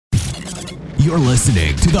You're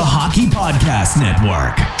listening to the Hockey Podcast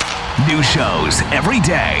Network. New shows every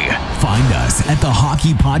day. Find us at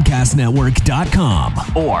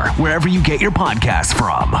thehockeypodcastnetwork.com or wherever you get your podcasts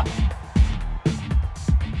from.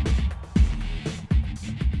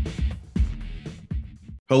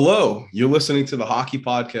 Hello, you're listening to the Hockey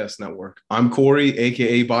Podcast Network. I'm Corey,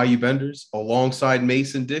 aka Bayou Benders, alongside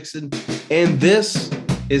Mason Dixon, and this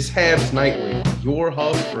is Habs Nightly, your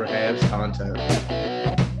hub for Habs content.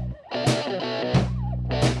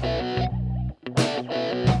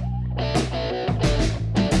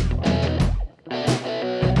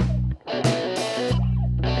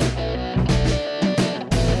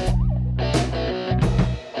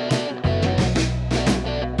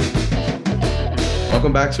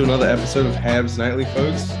 Welcome back to another episode of Habs Nightly,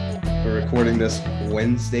 folks. We're recording this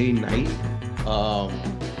Wednesday night.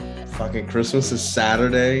 Fucking Christmas is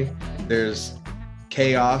Saturday. There's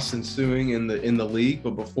chaos ensuing in the league.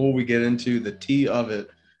 But before we get into the tea of it,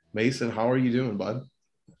 Mason, how are you doing, bud?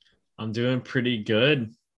 I'm doing pretty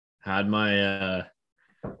good. Had my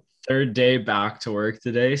third day back to work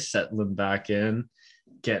today, settling back in,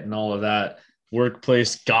 getting all of that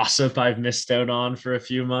workplace gossip I've missed out on for a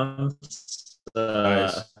few months.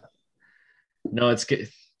 Nice. No, it's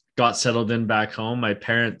got settled in back home. My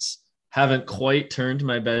parents haven't quite turned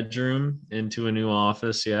my bedroom into a new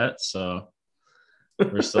office yet, so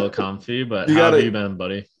we're still comfy. But how have you been,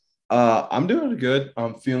 buddy? I'm doing good.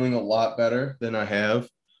 I'm feeling a lot better than I have.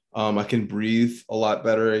 I can breathe a lot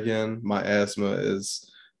better again. My asthma is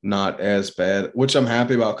not as bad, which I'm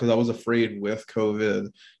happy about because I was afraid with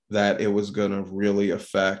COVID that it was going to really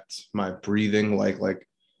affect my breathing, like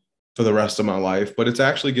for the rest of my life, but it's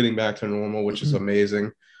actually getting back to normal, which is amazing.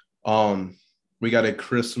 We got a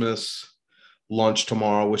Christmas lunch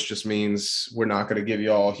tomorrow, which just means we're not going to give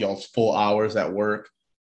y'all's full hours at work,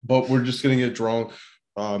 but we're just going to get drunk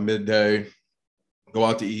midday, go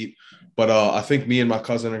out to eat. But I think me and my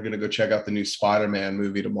cousin are going to go check out the new Spider-Man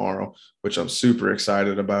movie tomorrow, which I'm super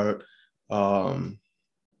excited about.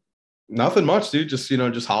 Nothing much, dude. Just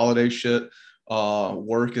holiday shit.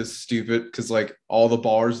 Work is stupid because like all the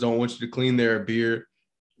bars don't want you to clean their beer.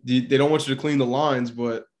 They don't want you to clean the lines,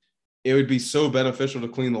 but it would be so beneficial to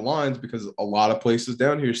clean the lines because a lot of places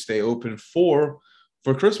down here stay open for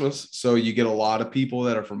Christmas. So you get a lot of people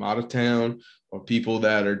that are from out of town or people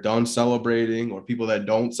that are done celebrating or people that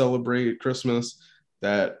don't celebrate Christmas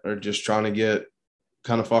that are just trying to get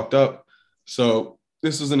kind of fucked up. So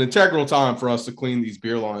this is an integral time for us to clean these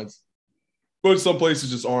beer lines, but some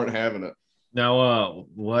places just aren't having it. Now,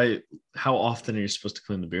 how often are you supposed to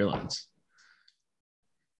clean the beer lines?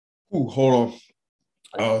 Ooh, hold on.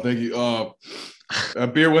 Oh, thank you. A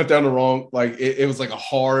beer went down the wrong, like it was like a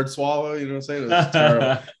hard swallow, you know what I'm saying? It was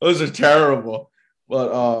terrible. Those are terrible.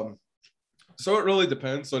 But so it really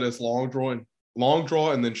depends. So there's long draw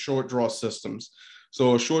and then short draw systems.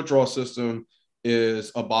 So a short draw system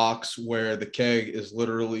is a box where the keg is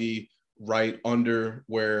literally right under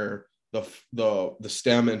where the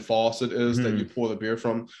stem and faucet is that you pour the beer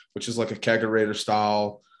from, which is like a kegerator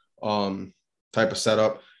style type of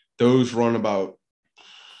setup. Those run about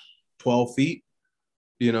 12 feet,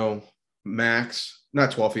 max.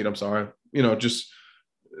 Not 12 feet, I'm sorry. Just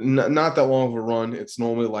not that long of a run. It's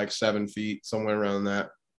normally like 7 feet, somewhere around that.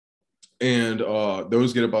 And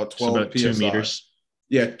those get about 12 about PSI. 2 meters.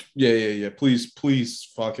 Yeah.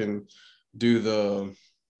 Please fucking do the –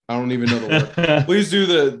 I don't even know the word. Please do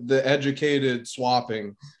the educated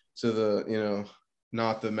swapping to the,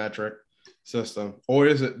 not the metric system.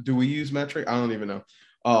 Or do we use metric? I don't even know.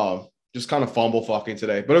 Just kind of fumble fucking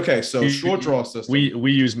today. But okay, so short draw system.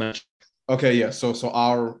 We use metric. Okay, yeah. So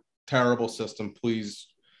our terrible system, please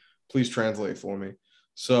translate for me.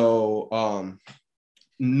 So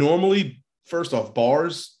normally, first off,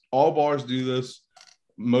 all bars do this.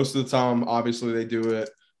 Most of the time, obviously, they do it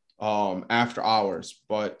after hours,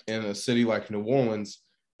 but in a city like New Orleans,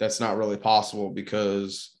 that's not really possible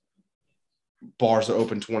because bars are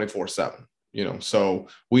open 24/7, so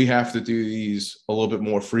we have to do these a little bit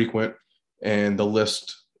more frequent, and the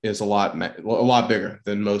list is a lot bigger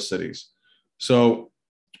than most cities. So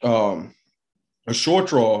a short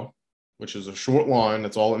draw, which is a short line,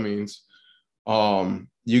 that's all it means.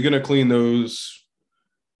 You're going to clean those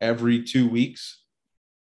every 2 weeks.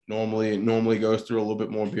 Normally goes through a little bit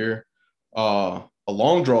more beer. A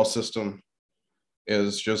long draw system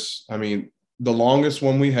is just, the longest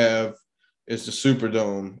one we have is the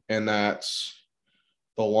Superdome, and that's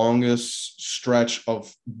the longest stretch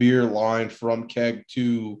of beer line from keg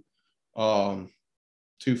to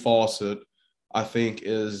faucet, I think,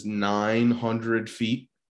 is 900 feet.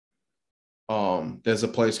 There's a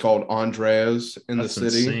place called Andreas in the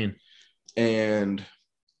city. Insane. and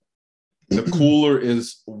the cooler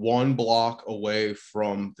is one block away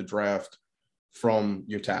from the draft from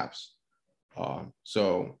your taps.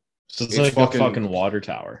 So it's like a fucking water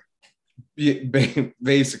tower. Yeah,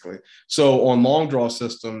 basically. So on long draw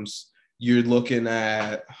systems, you're looking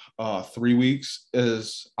at 3 weeks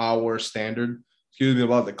is our standard. Excuse me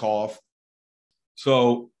about the cough.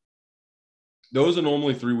 So those are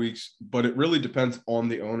normally 3 weeks, but it really depends on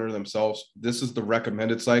the owner themselves. This is the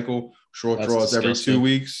recommended cycle. Short draws every 2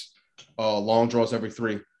 weeks, long draws every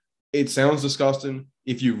 3. It sounds disgusting.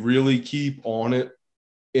 If you really keep on it,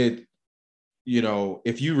 if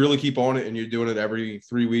you really keep on it and you're doing it every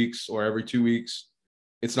 3 weeks or every 2 weeks,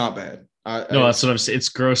 it's not bad. That's what I'm saying. It's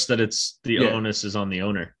gross that the onus is on the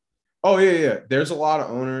owner. Oh, yeah. There's a lot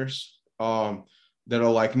of owners that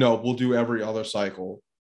are like, no, we'll do every other cycle,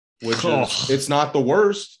 which is, it's not the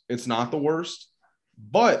worst. It's not the worst.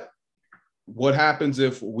 But what happens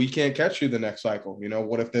if we can't catch you the next cycle?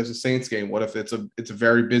 What if there's a Saints game? What if it's a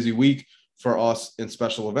very busy week for us in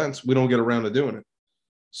special events? We don't get around to doing it.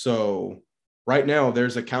 So right now,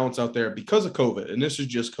 there's accounts out there because of COVID, and this is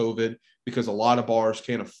just COVID because a lot of bars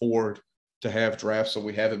can't afford to have drafts, so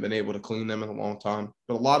we haven't been able to clean them in a long time.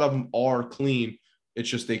 But a lot of them are clean. It's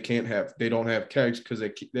just they don't have kegs because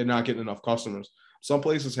they're not getting enough customers. Some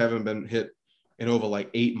places haven't been hit in over like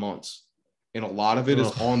 8 months, and a lot of it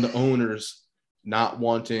is on the owners not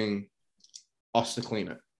wanting us to clean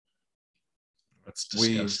it. That's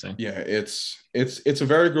disgusting. It's a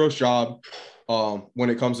very gross job when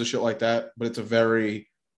it comes to shit like that, but it's a very,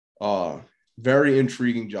 very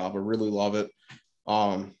intriguing job. I really love it.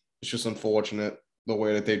 It's just unfortunate the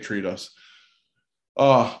way that they treat us.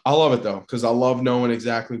 I love it though, because I love knowing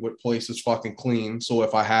exactly what place is fucking clean. So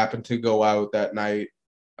if I happen to go out that night,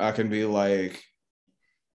 I can be like,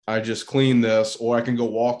 I just cleaned this, or I can go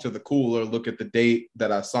walk to the cooler, look at the date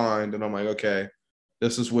that I signed, and I'm like, okay,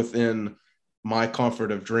 this is within my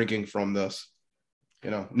comfort of drinking from this.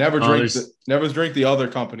 Never drink the other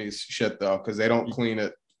company's shit though, because they don't clean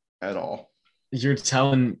it at all. You're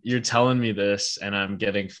telling me this, and I'm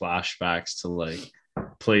getting flashbacks to like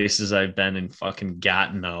places I've been in fucking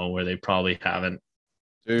Gatineau where they probably haven't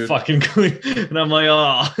fucking clean, and I'm like,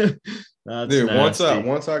 oh, that's dude. nasty.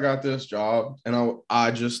 Once I got this job, and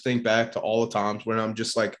I just think back to all the times when I'm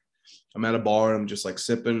just like, I'm at a bar and I'm just like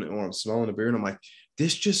sipping or I'm smelling a beer, and I'm like,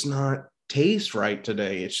 this just not taste right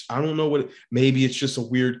today. I don't know maybe it's just a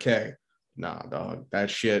weird K. Nah, dog, that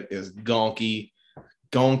shit is gonky,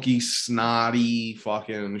 snotty,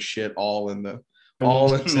 fucking shit all in the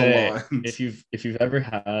lines. If you've ever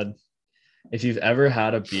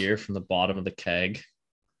had a beer from the bottom of the keg,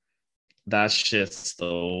 that shit's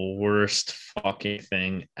the worst fucking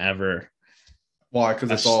thing ever. Why?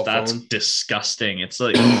 Because it's all that's foam? Disgusting. It's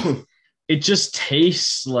like it just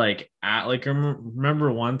tastes like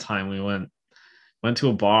remember one time we went to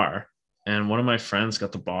a bar and one of my friends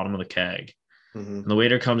got the bottom of the keg. Mm-hmm. And the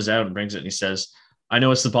waiter comes out and brings it and he says, I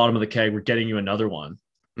know it's the bottom of the keg. We're getting you another one.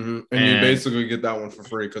 Mm-hmm. And you basically get that one for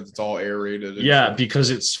free because it's all aerated. Yeah,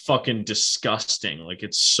 because it's fucking disgusting. Like,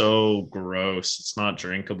 it's so gross. It's not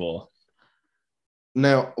drinkable.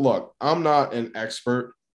 Now, look, I'm not an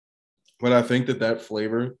expert, but I think that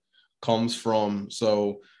flavor comes from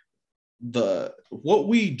what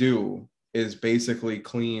we do is basically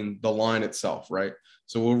clean the line itself, right?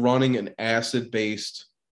 So we're running an acid-based,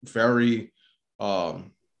 very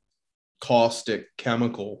caustic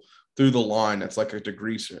chemical through the line that's like a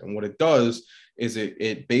degreaser. And what it does is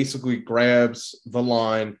it basically grabs the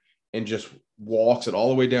line and just walks it all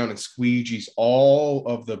the way down and squeegees all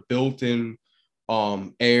of the built-in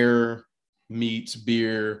air, meats,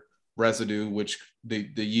 beer residue, which the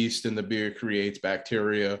yeast in the beer creates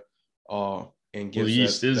bacteria and gives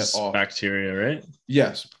yeast is off. Bacteria, right?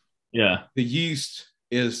 Yes. Yeah. The yeast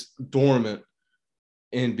is dormant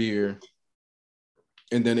in beer,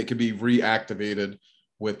 and then it can be reactivated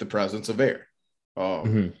with the presence of air.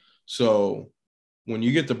 So when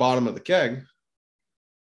you get to the bottom of the keg,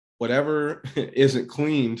 whatever isn't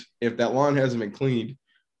cleaned, if that line hasn't been cleaned,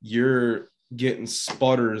 you're getting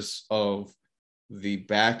sputters of the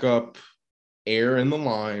backup air in the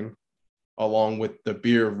line along with the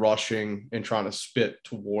beer rushing and trying to spit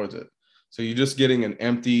towards it. So you're just getting an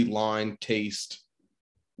empty line taste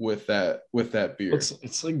with that beer.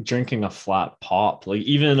 It's like drinking a flat pop. Like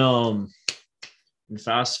even in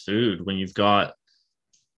fast food, when you've got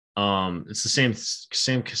it's the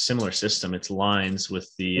same similar system. It's lines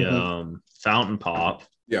with the fountain pop.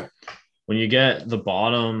 Yeah. When you get the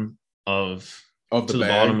bottom of the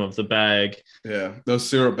bottom of the bag. Yeah, those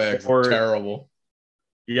syrup bags are terrible.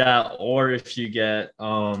 Yeah, or if you get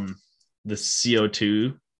the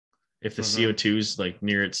CO2 if the Mhm. CO2 is like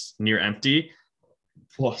near empty,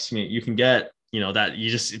 plus me, you can get, that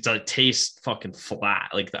it's a taste fucking flat.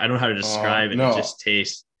 Like I don't know how to describe it. It No. just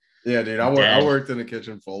tastes Yeah, dude. I dead. worked in the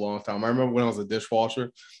kitchen for a long time. I remember when I was a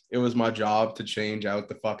dishwasher, it was my job to change out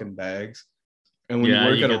the fucking bags. And when you Yeah,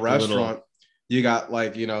 work you at a get the little. restaurant, you got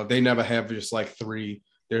like, they never have just like three.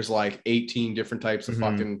 There's like 18 different types of Mhm.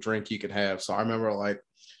 fucking drink you could have. So I remember like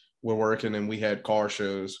we're working and we had car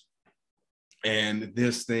shows, and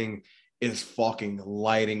this thing is fucking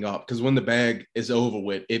lighting up because when the bag is over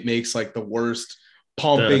with, it makes like the worst The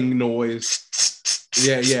pumping noise.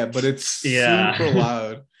 Yeah, but it's super yeah.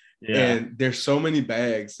 loud. Yeah. And there's so many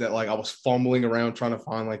bags that like I was fumbling around trying to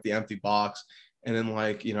find like the empty box. And then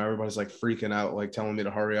like, everybody's like freaking out, like telling me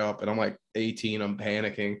to hurry up. And I'm like 18, I'm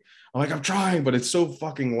panicking. I'm like, I'm trying, but it's so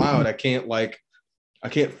fucking loud. I can't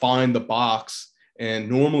find the box. And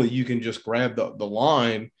normally you can just grab the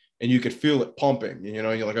line and you could feel it pumping. You're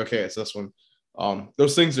like, okay, it's this one.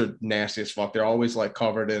 Those things are nasty as fuck. They're always like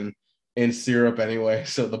covered in syrup anyway.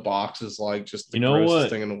 So the box is like just the You know grossest what?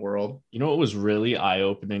 thing in the world. You know what was really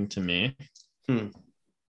eye-opening to me? Hmm.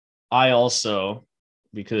 I also,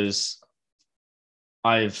 because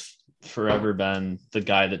I've forever been the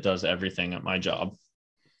guy that does everything at my job.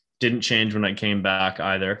 Didn't change when I came back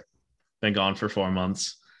either. Been gone for 4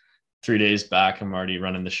 months. 3 days back, I'm already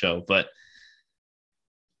running the show. But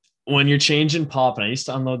when you're changing pop, and I used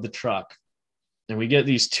to unload the truck, and we get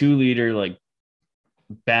these 2-liter like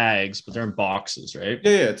bags, but they're in boxes, right?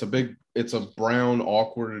 Yeah, it's a brown,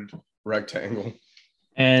 awkward rectangle.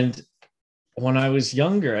 And when I was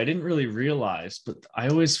younger, I didn't really realize, but I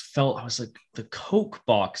always felt I was like the Coke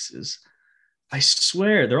boxes. I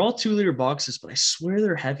swear they're all 2-liter boxes, but I swear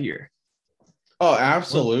they're heavier. Oh,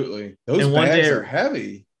 absolutely. Those And one bags day, are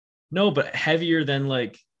heavy. no, but heavier than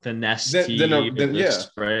like the Nestea or Then the yeah.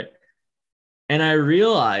 Sprite. And I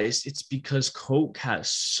realized it's because Coke has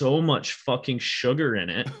so much fucking sugar in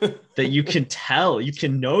it that you can tell, you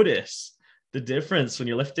can notice the difference when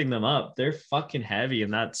you're lifting them up. They're fucking heavy,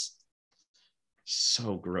 and that's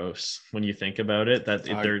so gross when you think about it.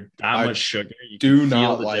 They're that I much sugar. You can do feel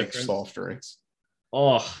not the like difference. soft drinks.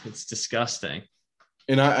 Oh, it's disgusting.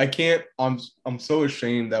 And I can't, I'm so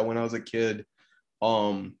ashamed that when I was a kid,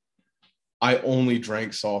 um, I only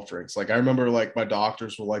drank soft drinks. Like I remember like my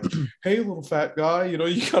doctors were like, hey, little fat guy, you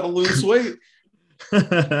gotta lose weight.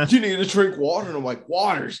 You need to drink water. And I'm like,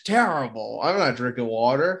 water's terrible. I'm not drinking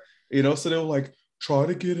water. So they were like, try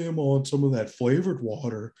to get him on some of that flavored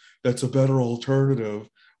water. That's a better alternative,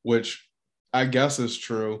 which I guess is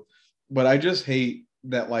true. But I just hate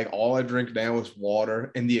that like all I drink now is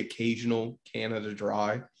water and the occasional Canada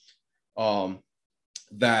Dry.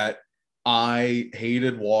 That I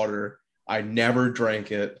hated water. I never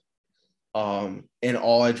drank it. And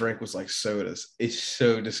all I drank was like sodas. It's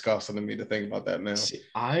so disgusting to me to think about that now. See,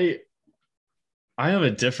 I have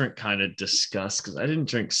a different kind of disgust because I didn't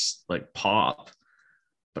drink like pop,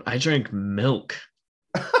 but I drank milk.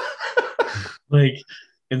 Like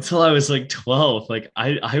until I was like 12, like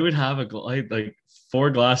I would have like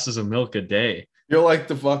 4 glasses of milk a day. You're like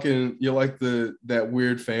that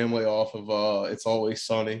weird family off of It's Always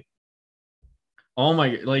Sunny. Oh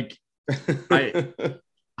my, like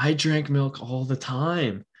I drank milk all the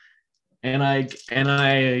time. And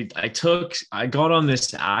I got on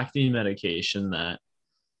this acne medication that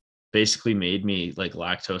basically made me like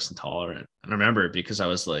lactose intolerant. And I remember it because I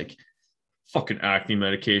was like, fucking acne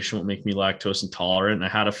medication will make me lactose intolerant. And I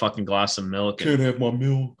had a fucking glass of milk. Can't have my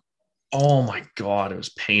milk. Oh my God, it was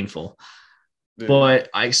painful. Dude. But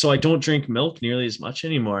I don't drink milk nearly as much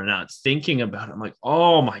anymore. Now thinking about it, I'm like,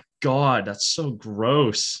 oh my God, that's so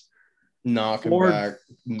gross. Knocking back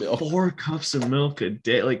milk. 4 cups of milk a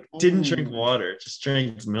day. Like didn't drink Ooh. water, just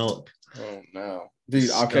drank milk. Oh no. Dude,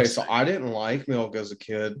 Disgusting. okay, so I didn't like milk as a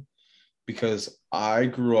kid because I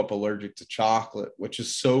grew up allergic to chocolate, which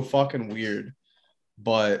is so fucking weird.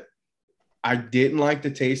 But I didn't like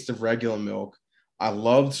the taste of regular milk. I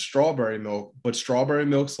loved strawberry milk, but strawberry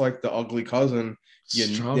milk's like the ugly cousin.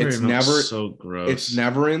 Strawberry milk's so gross. It's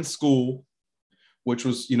never in school, which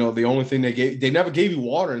was, the only thing they never gave you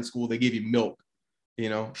water in school. They gave you milk.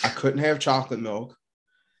 I couldn't have chocolate milk,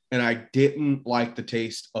 and I didn't like the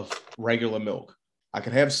taste of regular milk. I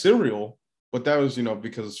could have cereal, but that was,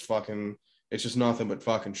 because it's just nothing but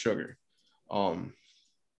fucking sugar. So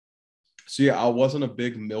yeah, I wasn't a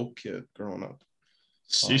big milk kid growing up.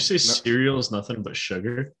 So you say cereal is nothing but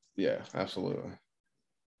sugar? Yeah, absolutely.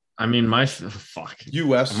 I mean, my favorite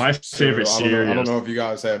cereal. I don't know if you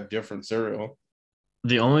guys have different cereal.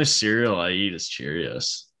 The only cereal I eat is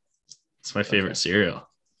Cheerios. It's my favorite cereal.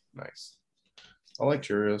 Nice. I like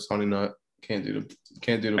Cheerios, Honey Nut. Can't do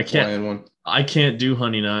the I can't- bland one. I can't do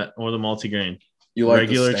Honey Nut or the multigrain. You like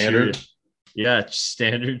Regular the standard? Cheerios. Yeah,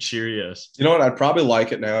 standard Cheerios. You know what? I'd probably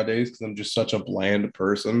like it nowadays because I'm just such a bland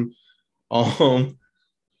person. Um,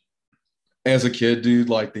 as a kid, dude,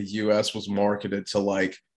 like the US was marketed to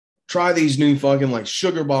like try these new fucking like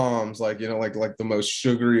sugar bombs, like like the most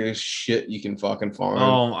sugariest shit you can fucking find.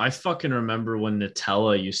 Oh, I fucking remember when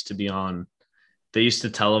Nutella used to be on. They used to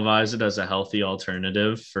televise it as a healthy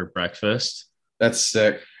alternative for breakfast. That's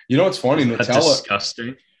sick. You know what's funny? That's Nutella.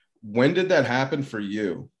 disgusting. When did that happen for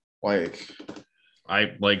you? Like,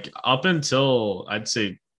 I like up until I'd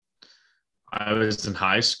say I was in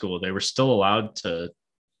high school, they were still allowed to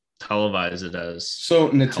televise it as so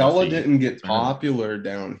Nutella healthy. didn't get popular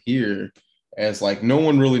down here as like no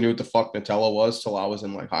one really knew what the fuck Nutella was till I was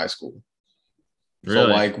in like high school. So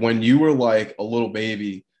Really? like when you were like a little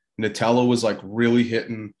baby, Nutella was like really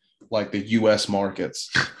hitting like the US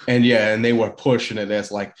markets. And yeah, and they were pushing it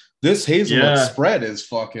as like this hazelnut spread is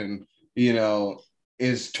fucking,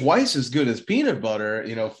 is twice as good as peanut butter,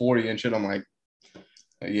 40-inch. And I'm like,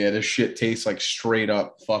 yeah, this shit tastes like straight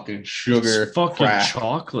up fucking sugar. It's fucking crack.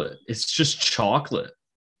 chocolate. It's just chocolate.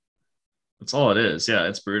 That's all it is. Yeah,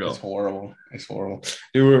 it's brutal. It's horrible. It's horrible.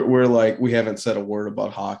 Dude, we're like, we haven't said a word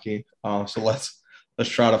about hockey. So let's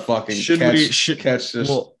try to fucking catch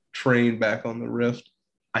this train back on the rift.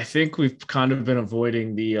 I think we've kind of been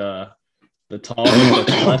avoiding the topic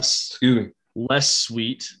that's less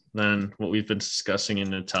sweet than what we've been discussing in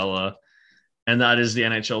Nutella, and that is the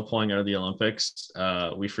NHL pulling out of the Olympics.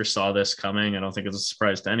 We foresaw this coming. I don't think it's a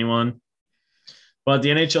surprise to anyone, but the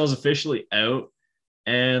NHL is officially out,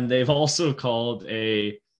 and they've also called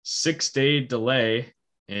a 6-day delay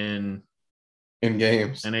in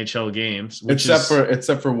games, NHL games,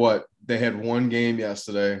 except for what they had one game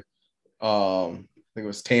yesterday. I think it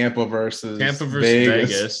was Tampa versus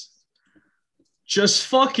Vegas. Just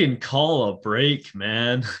fucking call a break,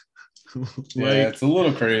 man. Yeah, it's a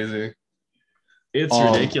little crazy. It's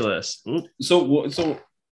ridiculous. Oop. So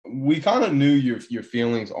we kind of knew your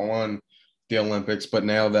feelings on the Olympics, but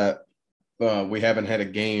now that we haven't had a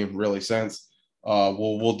game really since,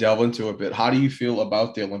 we'll delve into a bit. How do you feel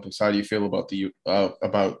about the Olympics? How do you feel about the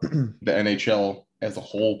NHL as a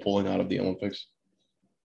whole pulling out of the Olympics?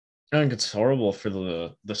 I think it's horrible for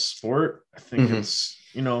the sport. I think it's,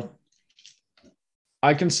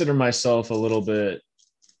 I consider myself a little bit,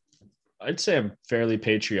 I'd say I'm fairly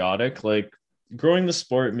patriotic. Like growing the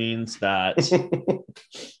sport means that,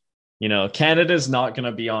 Canada's not going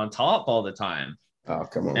to be on top all the time. Oh,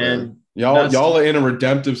 come on, and man. Y'all are in a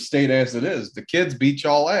redemptive state as it is. The kids beat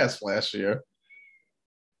y'all ass last year.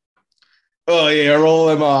 Oh, yeah, roll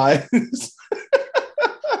them eyes.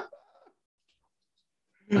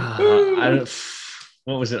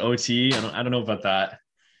 What was it? OT? I don't know about that.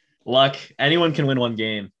 Luck. Anyone can win one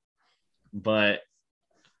game, but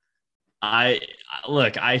I'd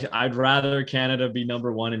rather Canada be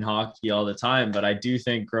number one in hockey all the time. But I do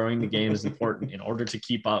think growing the game is important in order to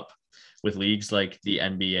keep up with leagues like the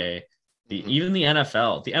NBA, even the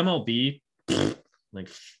NFL, the MLB. Like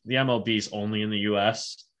the MLB is only in the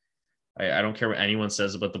US. I don't care what anyone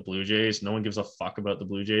says about the Blue Jays. No one gives a fuck about the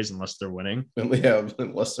Blue Jays unless they're winning. Yeah,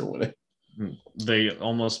 unless they're winning. They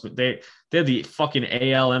had the fucking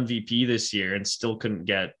AL MVP this year and still couldn't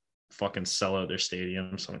get fucking sell out their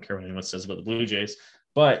stadium. So I don't care what anyone says about the Blue Jays.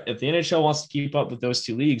 But if the NHL wants to keep up with those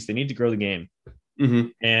two leagues, they need to grow the game. Mm-hmm.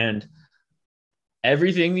 And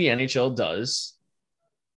everything the NHL does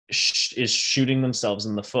is shooting themselves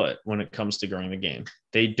in the foot when it comes to growing the game.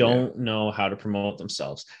 They don't know how to promote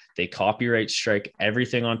themselves. They copyright strike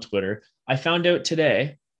everything on Twitter. I found out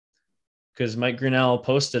today, because Mike Grinnell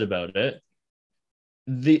posted about it,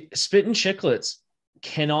 the Spit and Chicklets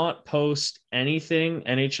cannot post anything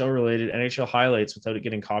NHL related, NHL highlights, without it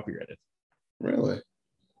getting copyrighted. Really?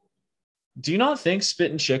 Do you not think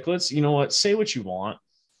Spit and Chicklets, you know what, say what you want.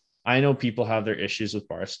 I know people have their issues with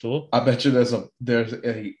Barstool. I bet you there's a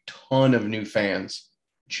ton of new fans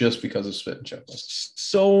just because of Spit and Chicklets.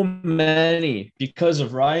 So many, because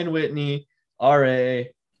of Ryan Whitney, RA,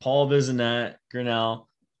 Paul Bissonnette, Grinnell.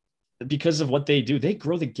 Because of what they do, they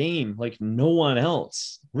grow the game like no one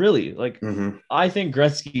else. Really, like I think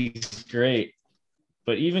Gretzky's great,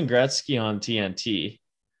 but even Gretzky on TNT,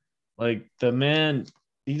 like the man,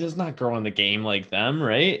 he does not grow in the game like them,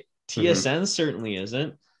 right? TSN certainly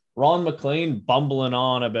isn't. Ron McLean bumbling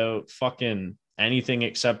on about fucking anything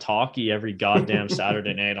except hockey every goddamn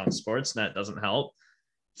Saturday night on Sportsnet doesn't help.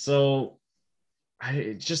 So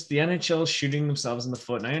the NHL shooting themselves in the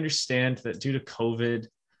foot, and I understand that due to COVID,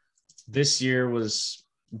 this year was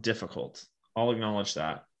difficult. I'll acknowledge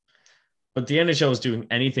that. But the NHL is doing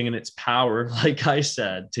anything in its power, like I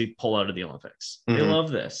said, to pull out of the Olympics. They love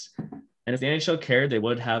this. And if the NHL cared, they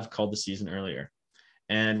would have called the season earlier.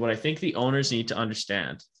 And what I think the owners need to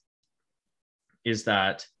understand is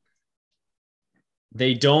that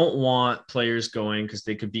they don't want players going because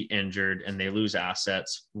they could be injured and they lose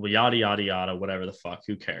assets, yada, yada, yada, whatever the fuck,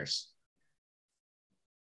 who cares?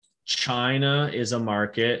 China is a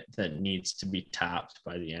market that needs to be tapped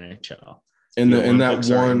by the NHL. And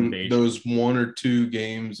those 1 or 2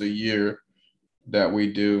 games a year that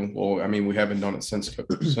we do. Well, I mean, we haven't done it since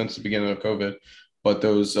the beginning of COVID, but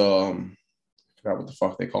those I forgot what the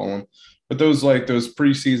fuck they call them. But those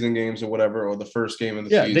preseason games or whatever, or the first game of the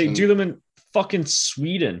season. Yeah, they do them in fucking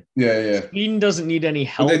Sweden. Yeah. Sweden doesn't need any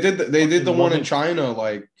help. But they did the one in China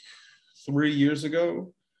like 3 years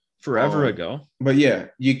ago. Forever ago. But yeah,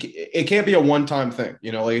 it can't be a one-time thing.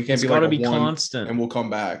 You know, like it can't it's be gotta like be constant. And we'll come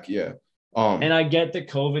back. Yeah. And I get that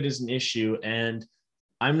COVID is an issue, and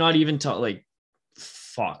I'm not even like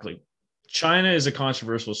China is a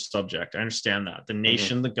controversial subject. I understand that. The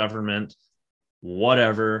nation, the government,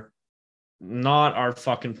 whatever, not our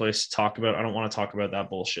fucking place to talk about. I don't want to talk about that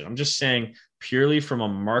bullshit. I'm just saying purely from a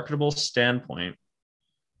marketable standpoint,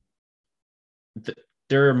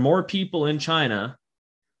 there are more people in China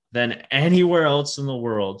than anywhere else in the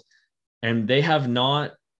world, and they have no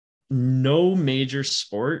major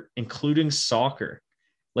sport, including soccer,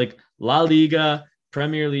 like La Liga,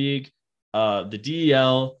 Premier League, the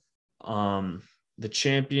DEL, the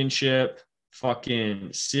Championship,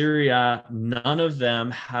 fucking Serie A. None of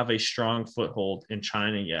them have a strong foothold in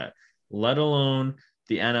China yet, let alone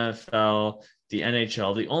the NFL, the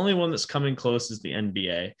NHL. The only one that's coming close is the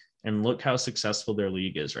NBA, and look how successful their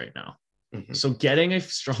league is right now. So getting a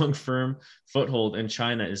strong, firm foothold in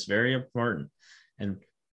China is very important. And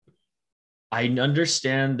I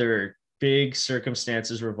understand there are big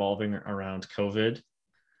circumstances revolving around COVID,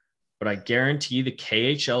 but I guarantee the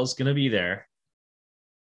KHL is going to be there.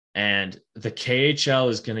 And the KHL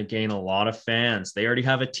is going to gain a lot of fans. They already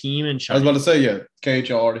have a team in China. I was about to say, yeah,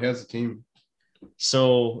 KHL already has a team.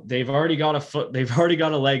 So they've already got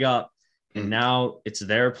a leg up. And now it's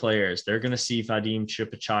their players. They're going to see Vadim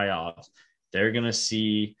Chipachayev. They're going to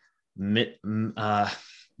see what's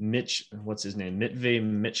his name? Matvey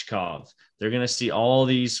Michkov. They're going to see all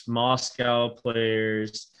these Moscow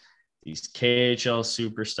players, these KHL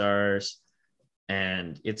superstars,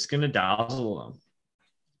 and it's going to dazzle them.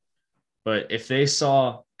 But if they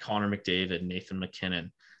saw Connor McDavid, Nathan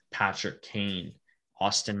McKinnon, Patrick Kane,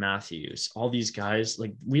 Austin Matthews, all these guys,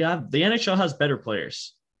 like the NHL has better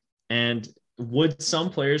players. And would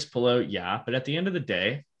some players pull out? Yeah. But at the end of the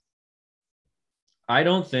day, I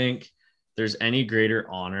don't think there's any greater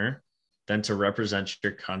honor than to represent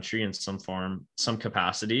your country in some form, some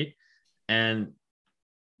capacity. And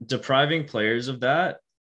depriving players of that,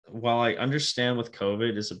 while I understand with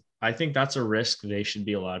COVID, I think that's a risk they should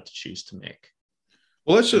be allowed to choose to make.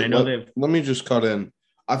 Well, let me just cut in.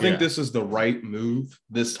 I think this is the right move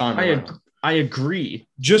this time around. I agree.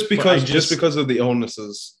 Just because of the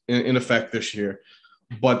illnesses in effect this year.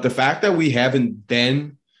 But the fact that we haven't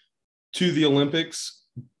been to the Olympics,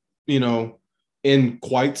 you know, in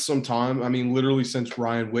quite some time. I mean, literally since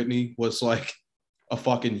Ryan Whitney was like a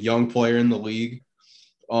fucking young player in the league.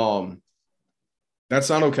 That's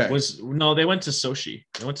not okay. They went to Sochi.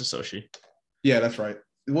 Yeah, that's right.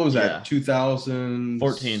 What was that?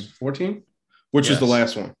 2014. 14? Which is the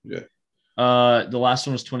last one. Yeah. The last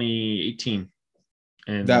one was 2018.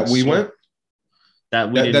 And that we went?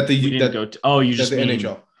 That we didn't go to. Oh, you just the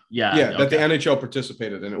NHL. Yeah. Yeah, that the NHL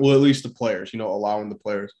participated in it. Well, at least the players, allowing the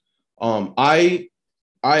players. I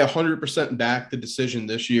 100% back the decision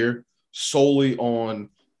this year solely on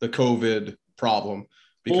the COVID problem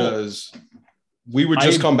because we would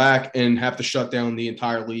just come back and have to shut down the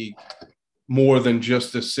entire league more than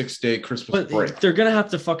just a 6-day Christmas break. They're going to have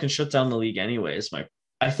to fucking shut down the league anyways.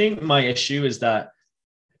 I think my issue is that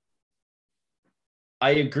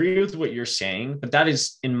I agree with what you're saying, but that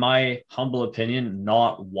is, in my humble opinion,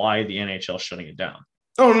 not why the NHL is shutting it down.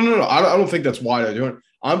 Oh, no. I don't think that's why they're doing it.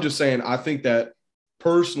 I'm just saying I think that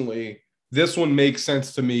personally, this one makes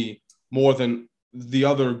sense to me more than the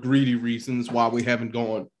other greedy reasons why we haven't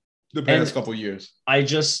gone the past couple of years. I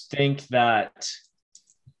just think that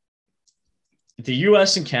the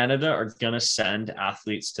U.S. and Canada are going to send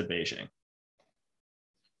athletes to Beijing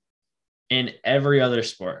in every other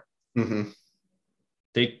sport. Mm-hmm.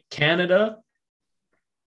 Canada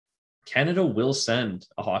will send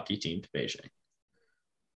a hockey team to Beijing.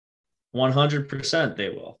 100% they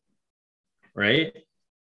will. Right?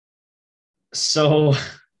 So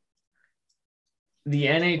the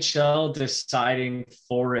NHL deciding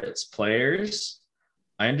for its players,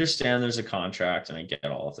 I understand there's a contract and I get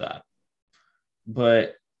all of that.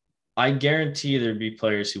 But I guarantee there'd be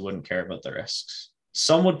players who wouldn't care about the risks.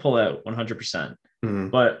 Some would pull out 100%.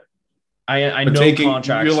 But I But know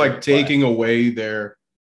contracts. you're like taking away their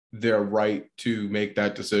right to make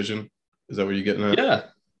that decision. Is that what you're getting at?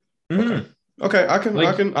 Yeah. Okay. I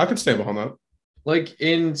can stand behind that. Like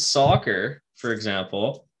in soccer, for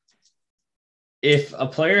example, if a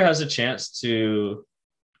player has a chance to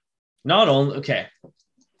not only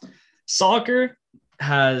soccer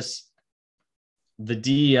has the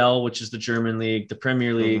DEL, which is the German league, the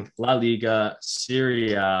Premier League, La Liga,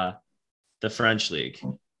 Serie A, the French league.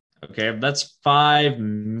 Okay, that's 5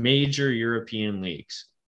 major European leagues.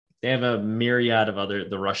 They have a myriad of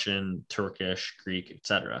the Russian, Turkish, Greek,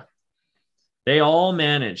 etc. They all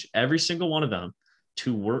manage, every single one of them,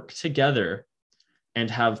 to work together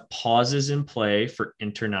and have pauses in play for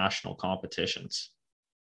international competitions.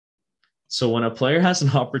 So when a player has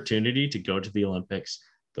an opportunity to go to the Olympics,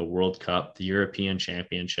 the World Cup, the European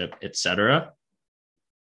Championship, etc.,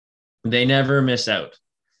 they never miss out.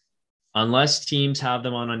 Unless teams have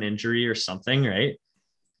them on an injury or something, right?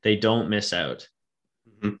 They don't miss out.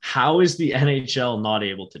 How is the NHL not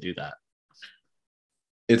able to do that?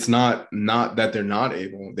 It's not that they're not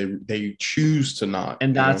able. They choose to not.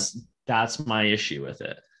 And that's my issue with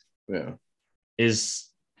it. Yeah. Is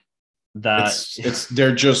that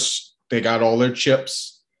they got all their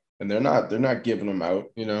chips and they're not giving them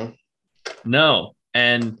out, No.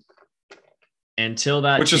 And until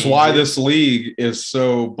that which is why this league is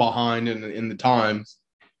so behind in the times.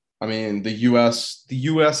 I mean, the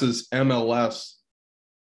US's MLS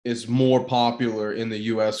is more popular in the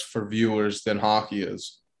US for viewers than hockey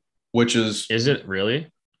is, which is it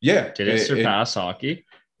really? Yeah. Did it surpass hockey?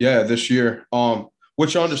 Yeah, this year.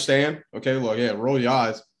 Which I understand. Okay, look, yeah, roll your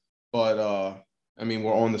eyes. But I mean,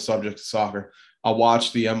 we're on the subject of soccer. I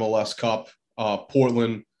watched the MLS Cup,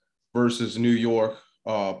 Portland versus New York.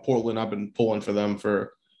 Portland, I've been pulling for them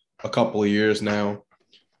for a couple of years now,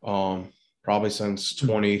 probably since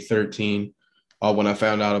 2013 when I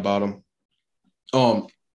found out about them.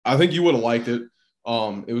 I think you would have liked it.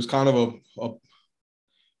 It was kind of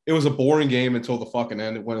it was a boring game until the fucking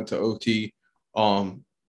end. It went into OT.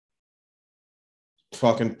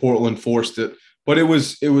 Fucking Portland forced it, but it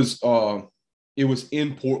was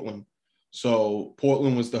in Portland. So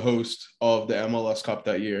Portland was the host of the MLS Cup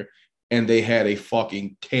that year, and they had a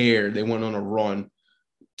fucking tear. They went on a run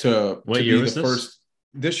to year be was the this? first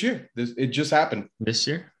this year. It just happened. This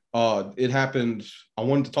year? It happened. I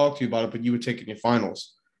wanted to talk to you about it, but you were taking your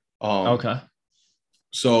finals. Okay.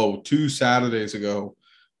 So 2 Saturdays ago,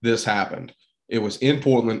 this happened. It was in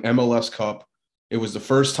Portland, MLS Cup. It was the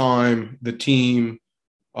first time the team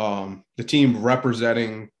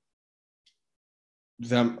representing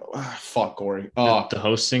them. Fuck, Corey. The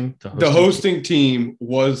hosting team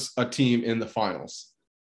was a team in the finals,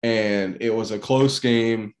 and it was a close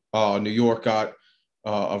game. New York got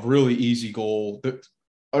a really easy goal.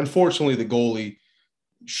 Unfortunately, the goalie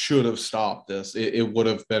should have stopped this. It would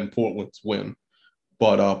have been Portland's win,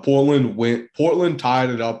 but Portland tied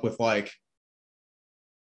it up with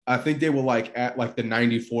I think they were at the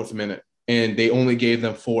 94th minute, and they only gave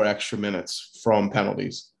them 4 extra minutes from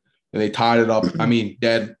penalties, and they tied it up. I mean,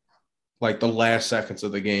 dead the last seconds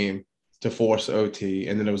of the game to force OT,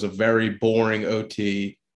 and then it was a very boring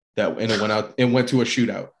OT and it went to a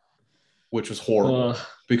shootout, which was horrible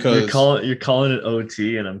because you're calling it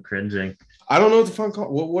OT, and I'm cringing. I don't know what the fuck.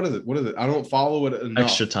 What is it? What is it? I don't follow it enough.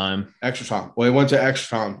 Extra time. Well, it went to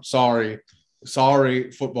extra time. Sorry,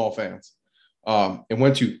 football fans. It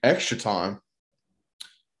went to extra time.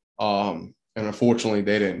 And unfortunately,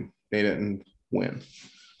 they didn't win.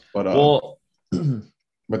 But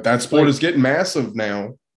but that sport is getting massive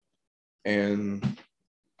now. And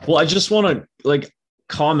I just want to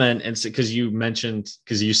comment and say, because you mentioned,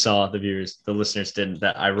 because you saw, the listeners didn't,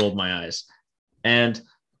 that I rolled my eyes, and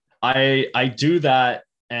I do that,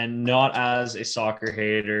 and not as a soccer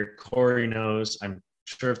hater. Corey knows. I'm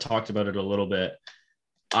sure I've talked about it a little bit.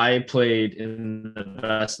 I played in the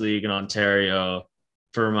best league in Ontario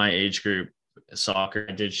for my age group, soccer.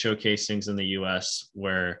 I did showcasings in the US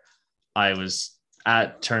where I was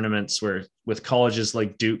at tournaments with colleges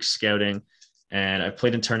like Duke scouting, and I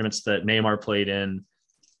played in tournaments that Neymar played in,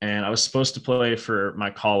 and I was supposed to play for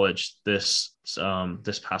my college this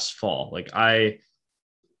past fall.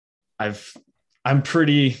 I'm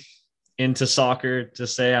pretty into soccer to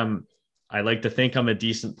say I like to think I'm a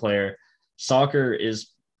decent player. Soccer is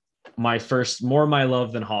more my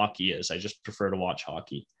love than hockey is. I just prefer to watch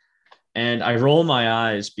hockey. And I roll my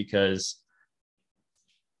eyes because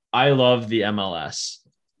I love the MLS.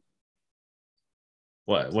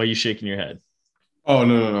 What? Why are you shaking your head? Oh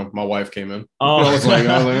no. My wife came in. Oh,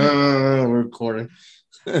 No, we're recording.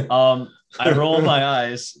 I roll my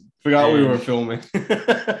eyes. Forgot we and- were filming.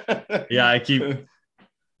 Yeah, I keep.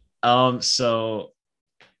 So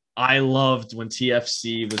I loved when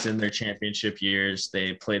TFC was in their championship years.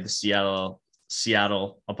 They played the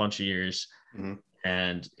Seattle a bunch of years. Mhm.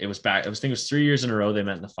 And it was back. I think it was 3 years in a row they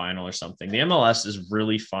met in the final or something. The MLS is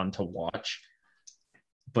really fun to watch,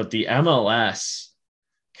 but the MLS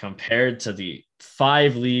compared to the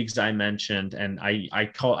 5 leagues I mentioned, and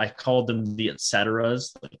I called them the et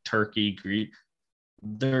ceteras, like Turkey, Greece.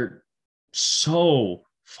 They're so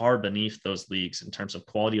far beneath those leagues in terms of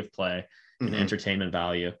quality of play and entertainment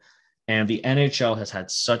value. And the NHL has had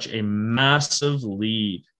such a massive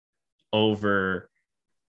lead over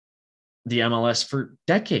the MLS for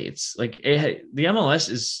decades. Like the MLS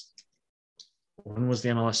is, when was the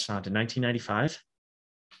MLS founded? 1995?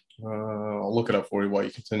 I'll look it up for you while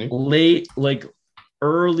you continue. Like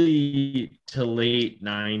early to late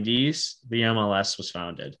 90s, the MLS was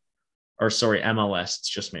founded. Or sorry, MLS, it's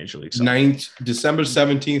just Major League Soccer. December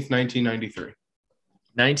 17th, 1993.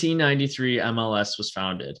 1993, MLS was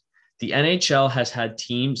founded. The NHL has had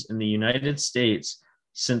teams in the United States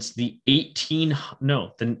since the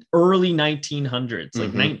early 1900s,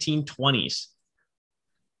 like 1920s.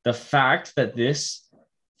 The fact that this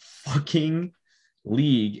fucking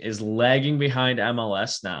league is lagging behind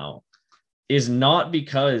MLS now is not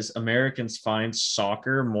because Americans find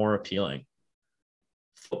soccer more appealing.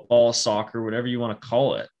 Football, soccer, whatever you want to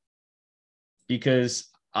call it. Because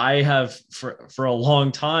I have for a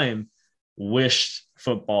long time wished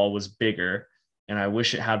football was bigger, and I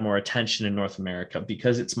wish it had more attention in North America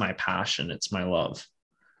because it's my passion, it's my love.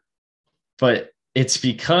 But it's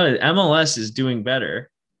because MLS is doing better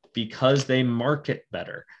because they market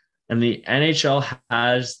better. And the NHL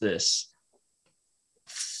has this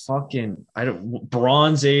fucking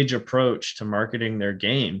Bronze Age approach to marketing their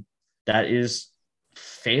game that is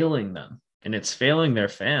failing them, and it's failing their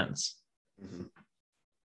fans. Mm-hmm.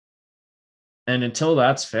 And until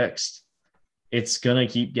that's fixed, it's gonna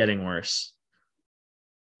keep getting worse.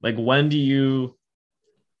 Like, when do you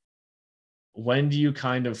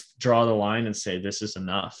kind of draw the line and say this is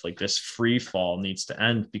enough? Like, this free fall needs to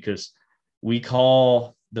end, because we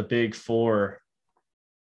call the big 4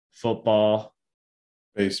 football,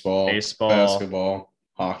 baseball, basketball,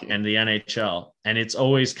 hockey, and the NHL. And it's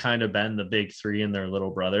always kind of been the big 3 and their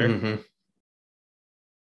little brother. Mm-hmm.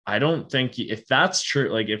 I don't think, if that's true,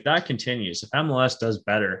 like if that continues, if MLS does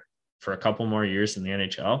better for a couple more years than the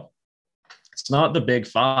NHL, it's not the big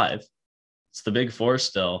 5. It's the big 4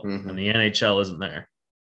 still. And the NHL isn't there.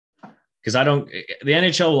 Because the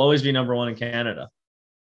NHL will always be number 1 in Canada,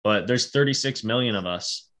 but there's 36 million of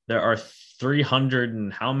us. There are 300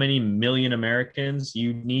 and how many million Americans?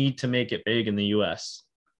 You need to make it big in the US.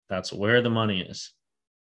 That's where the money is.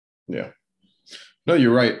 Yeah. No,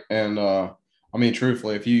 you're right. And I mean,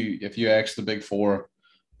 truthfully, if you ask the big 4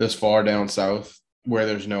 this far down south where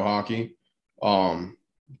there's no hockey,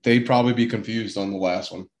 they'd probably be confused on the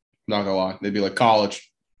last one. Not gonna lie. They'd be like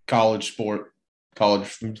college sport, college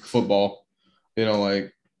football,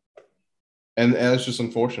 like, and it's just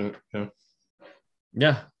unfortunate.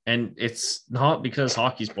 Yeah. And it's not because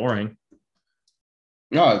hockey's boring.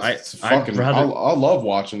 No, it's fucking. I love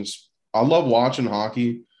watching. I love watching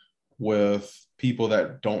hockey with people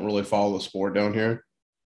that don't really follow the sport down here.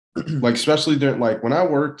 Like, especially during, like, when I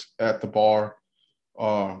worked at the bar,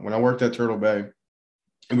 when I worked at Turtle Bay,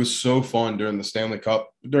 it was so fun during the Stanley Cup,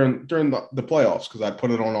 during the playoffs, because I'd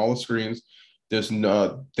put it on all the screens. There's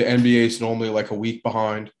the NBA is normally like a week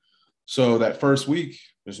behind, so that first week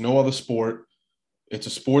there's no other sport. It's a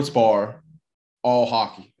sports bar, all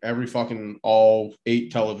hockey. All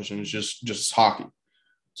 8 televisions, just hockey.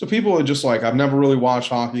 So people are just like, I've never really watched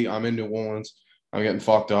hockey. I'm in New Orleans. I'm getting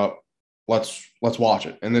fucked up. Let's watch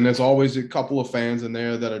it. And then there's always a couple of fans in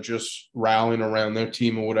there that are just rallying around their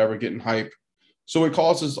team or whatever, getting hype. So it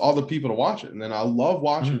causes other people to watch it. And then I love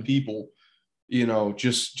watching people,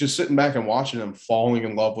 just sitting back and watching them falling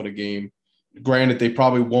in love with a game. Granted, they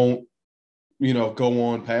probably won't, go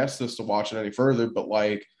on past this to watch it any further, but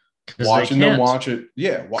like watching them watch it.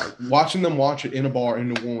 Yeah. Watching them watch it in a bar in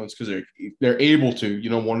New Orleans, because they're able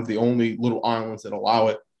to, one of the only little islands that allow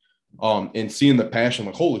it. And seeing the passion,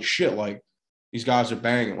 like, holy shit, like, these guys are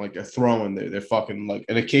banging, like, they're throwing, they're fucking, like,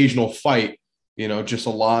 an occasional fight, just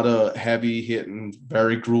a lot of heavy hitting,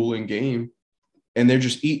 very grueling game. And they're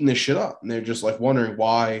just eating this shit up. And they're just like wondering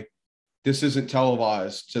why this isn't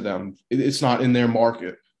televised to them. It's not in their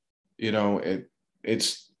market.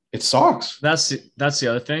 It's It sucks. That's the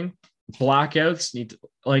other thing. Blackouts need to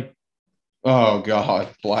Oh God,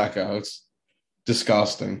 blackouts,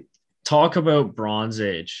 disgusting. talk about Bronze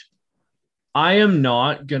Age. I am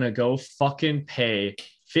not gonna go fucking pay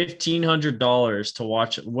 $1,500 to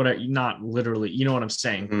watch not literally, you know what I'm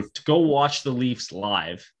saying, to go watch the Leafs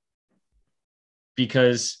live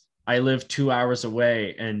because I live 2 hours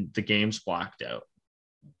away and the game's blacked out.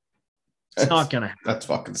 It's not gonna happen. That's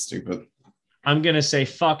fucking stupid. I'm gonna say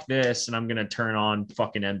fuck this and I'm gonna turn on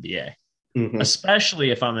fucking NBA,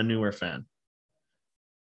 especially if I'm a newer fan.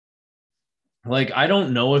 Like, I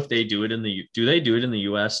don't know if they do it do they do it in the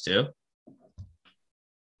US too?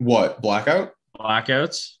 What, blackout?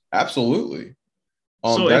 Blackouts? Absolutely.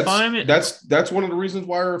 So that's one of the reasons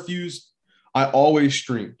why I refused. I always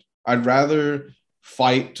streamed. I'd rather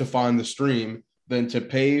fight to find the stream than to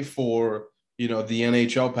pay for, the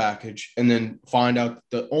NHL package and then find out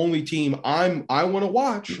the only team I want to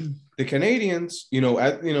watch, the Canadians,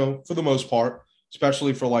 for the most part,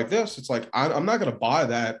 especially for like this, it's like I'm not going to buy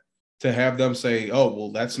that to have them say, oh,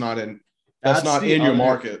 well, that's not in your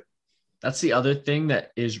market. That's the other thing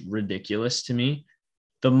that is ridiculous to me.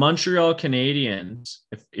 The Montreal Canadiens,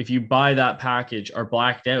 if you buy that package, are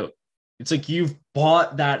blacked out. It's like you've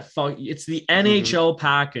bought that. It's the NHL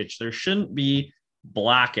package. There shouldn't be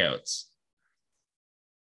blackouts.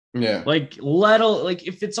 Yeah. Like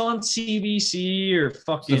if it's on CBC or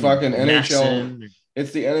fucking the fucking NHL.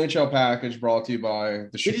 It's the NHL package brought to you by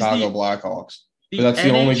the Chicago Blackhawks. But that's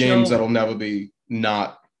the only games that'll never be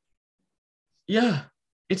not. Yeah.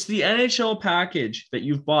 It's the NHL package that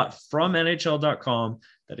you've bought from NHL.com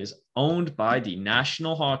that is owned by the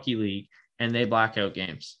National Hockey League, and they black out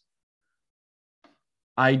games.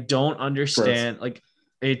 I don't understand. Gross.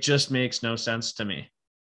 It just makes no sense to me.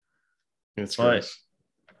 It's gross.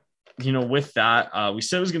 With that, we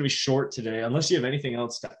said it was going to be short today, unless you have anything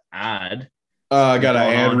else to add. I got an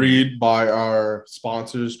ad read by our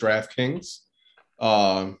sponsors, DraftKings.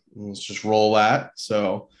 Let's just roll that.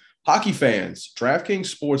 So, hockey fans,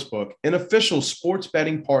 DraftKings Sportsbook, an official sports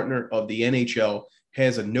betting partner of the NHL,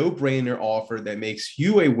 has a no-brainer offer that makes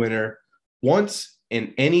you a winner once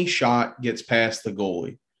and any shot gets past the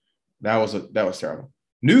goalie. That was terrible.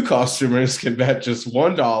 New customers can bet just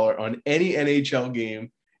 $1 on any NHL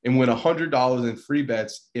game and win $100 in free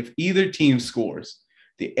bets if either team scores.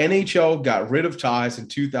 The NHL got rid of ties in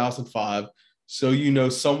 2005, so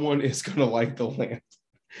someone is going to like the land.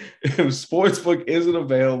 If Sportsbook isn't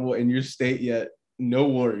available in your state yet, no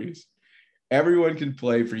worries. Everyone can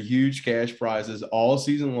play for huge cash prizes all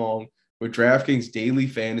season long with DraftKings daily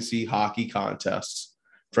fantasy hockey contests.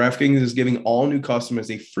 DraftKings is giving all new customers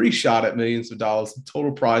a free shot at millions of dollars in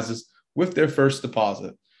total prizes with their first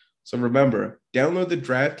deposit. So remember, download the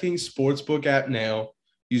DraftKings Sportsbook app now,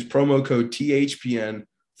 use promo code THPN,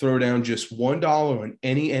 throw down just $1 on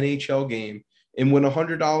any NHL game, and win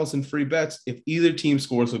 $100 in free bets if either team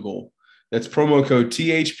scores a goal. That's promo code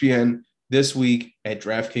THPN this week at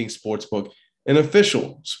DraftKings Sportsbook, an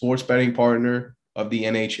official sports betting partner of the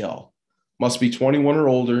NHL. Must be 21 or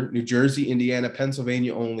older, New Jersey, Indiana,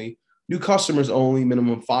 Pennsylvania only. New customers only,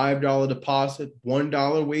 minimum $5 deposit,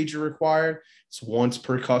 $1 wager required. It's once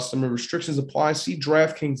per customer. Restrictions apply. See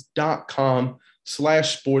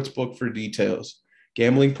DraftKings.com/sportsbook for details.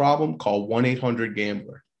 Gambling problem? Call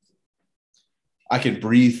 1-800-GAMBLER. I could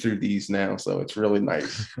breathe through these now, so it's really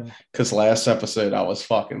nice. Because last episode I was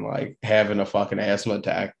fucking having a fucking asthma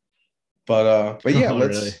attack. But yeah,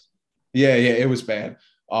 Really? Yeah, it was bad.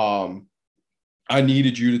 I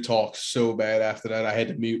needed you to talk so bad after that. I had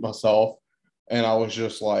to mute myself, and I was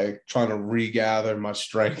just trying to regather my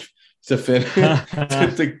strength to finish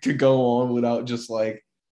to go on without just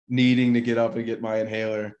needing to get up and get my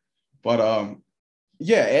inhaler. But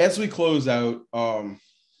yeah, as we close out,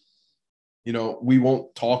 we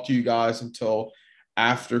won't talk to you guys until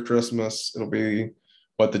after Christmas. It'll be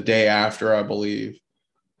the day after, I believe.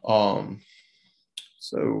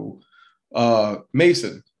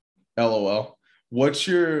 Mason, LOL. What's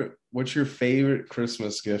your favorite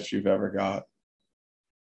Christmas gift you've ever got?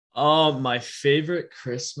 My favorite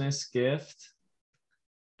Christmas gift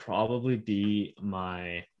probably be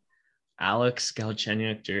my Alex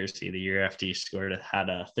Galchenyuk jersey the year after he had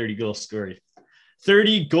a 30-goal story.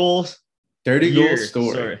 30-goal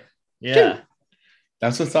story. Sorry. Yeah.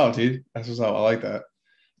 That's what's up, dude. That's what's up. I like that.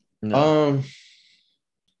 No.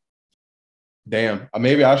 Damn.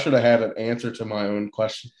 Maybe I should have had an answer to my own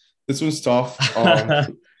question. This one's tough.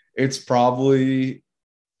 It's probably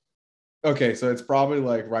okay. So it's probably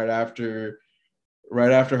right after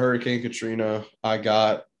Hurricane Katrina.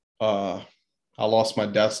 I lost my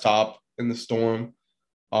desktop in the storm.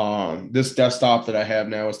 This desktop that I have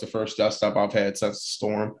now is the first desktop I've had since the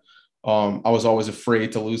storm. I was always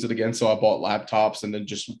afraid to lose it again, so I bought laptops and then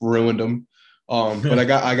just ruined them. But I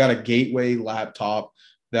got a Gateway laptop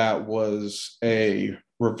that was a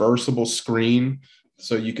reversible screen,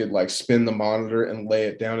 so you could like spin the monitor and lay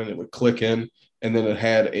it down and it would click in, and then it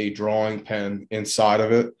had a drawing pen inside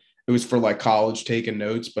of it. It was for like college taking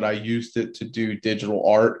notes, but I used it to do digital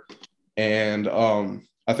art. And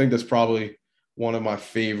I think that's probably one of my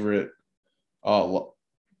favorite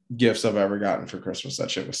gifts I've ever gotten for Christmas.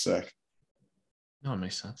 That shit was sick. No, it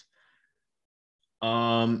makes sense.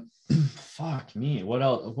 Fuck me.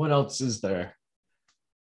 What else is there?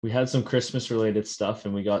 We had some Christmas related stuff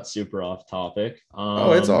and we got super off topic.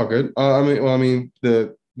 It's all good. I mean,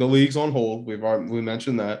 the league's on hold. We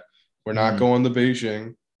mentioned that we're not going to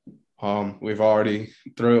Beijing. We've already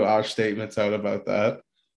threw our statements out about that.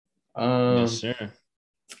 Yes, sir.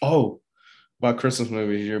 Oh, about Christmas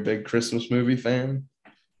movies. You're a big Christmas movie fan?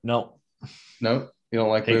 No, you don't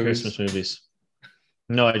like hate movies? Christmas movies.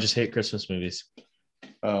 No, I just hate Christmas movies.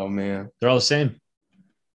 Oh man, they're all the same.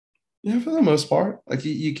 Yeah, for the most part. Like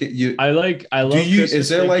you I love. Is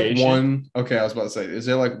there Vacation. like one? Okay, I was about to say, is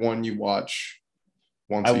there like one you watch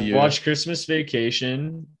once a year? I watch Christmas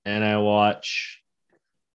Vacation and I watch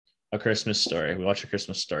A Christmas Story. We watch A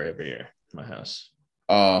Christmas Story every year in my house.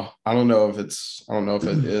 I don't know if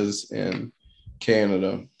it is in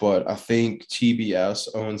Canada, but I think TBS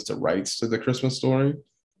owns the rights to the Christmas Story.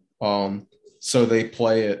 So they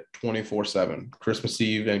play it 24/7, Christmas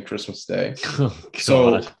Eve and Christmas Day.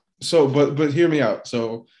 Oh, but hear me out.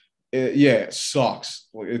 So it sucks.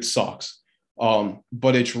 It sucks.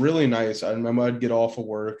 But it's really nice. I remember I'd get off of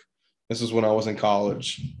work. This is when I was in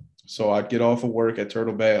college. So I'd get off of work at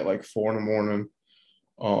Turtle Bay at like 4 a.m.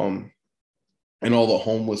 And all the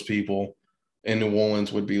homeless people in New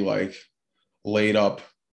Orleans would be like laid up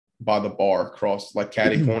by the bar across like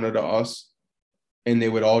catty corner to us. And they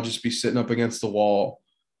would all just be sitting up against the wall,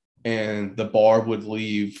 and the bar would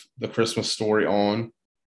leave the Christmas Story on.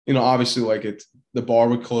 You know, obviously, like the bar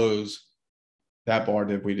would close. That bar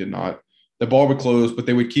we did not. The bar would close, but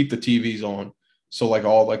they would keep the TVs on. So like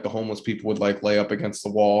all like the homeless people would like lay up against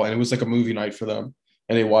the wall, and it was like a movie night for them.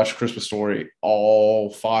 And they watched Christmas Story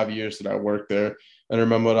all 5 years that I worked there. And I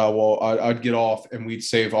remember I'd get off and we'd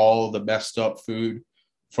save all of the messed up food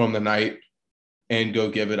from the night and go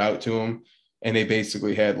give it out to them. And they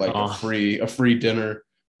basically had like a free dinner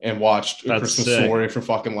and watched a Christmas Story for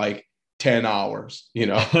fucking like 10 hours, you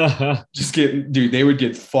know, they would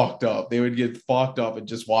get fucked up. They would get fucked up and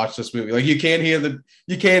just watch this movie. Like you can't hear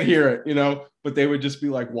it, you know, but they would just be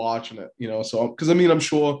like watching it, you know? So, cause I mean, I'm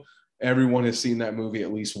sure everyone has seen that movie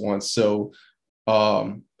at least once. So,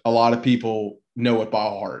 a lot of people know it by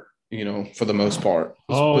heart, you know, for the most part,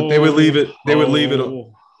 but they would leave it.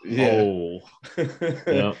 Yeah.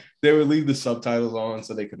 Yep. They would leave the subtitles on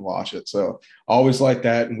so they could watch it. So I always like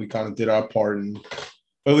that. And we kind of did our part, and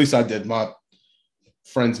at least I did. My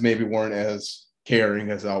friends maybe weren't as caring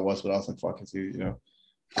as I was, but I was like, fuck it, dude, you know,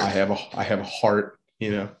 I have a heart,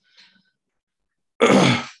 you know.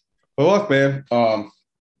 But look, man, I'm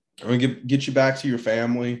gonna get you back to your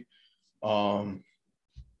family.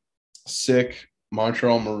 Sick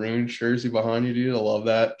Montreal Maroons jersey behind you, dude. I love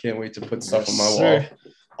that. Can't wait to put stuff on my wall.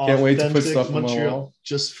 Can't wait to put stuff on my wall.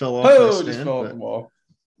 Just fell off. Just fell off the wall.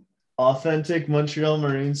 Authentic Montreal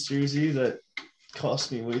Maroons jersey that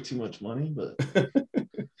cost me way too much money, but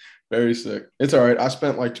very sick. It's all right. I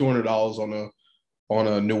spent like $200 on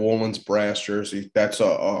a New Orleans brass jersey. That's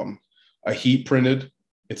a heat printed.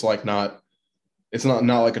 It's like not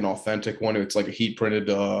like an authentic one. It's like a heat printed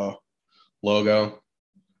logo.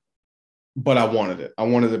 But I wanted it. I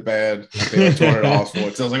wanted it bad. I paid like $200 for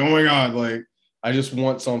it. So I was like, oh my God, like I just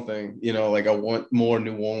want something, you know, like I want more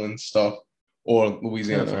New Orleans stuff or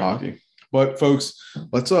Louisiana hockey. But folks,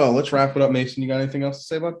 let's wrap it up. Mason, you got anything else to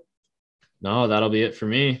say, bud? No, that'll be it for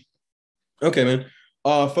me. Okay, man.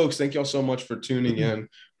 Folks, thank y'all so much for tuning in.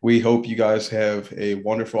 We hope you guys have a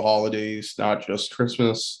wonderful holidays, not just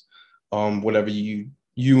Christmas. Whatever you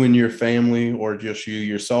and your family or just you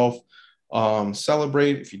yourself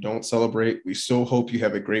celebrate. If you don't celebrate, we still hope you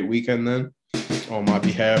have a great weekend then. On my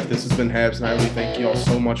behalf, this has been Habs Nightly. Thank you all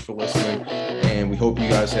so much for listening, and we hope you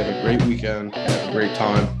guys have a great weekend, have a great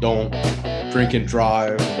time. Don't drink and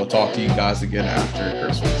drive. We'll talk to you guys again after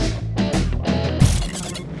Christmas.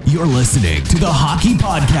 You're listening to the Hockey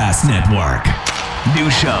Podcast Network.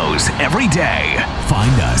 New shows every day.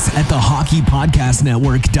 Find us at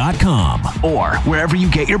thehockeypodcastnetwork.com or wherever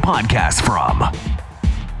you get your podcasts from.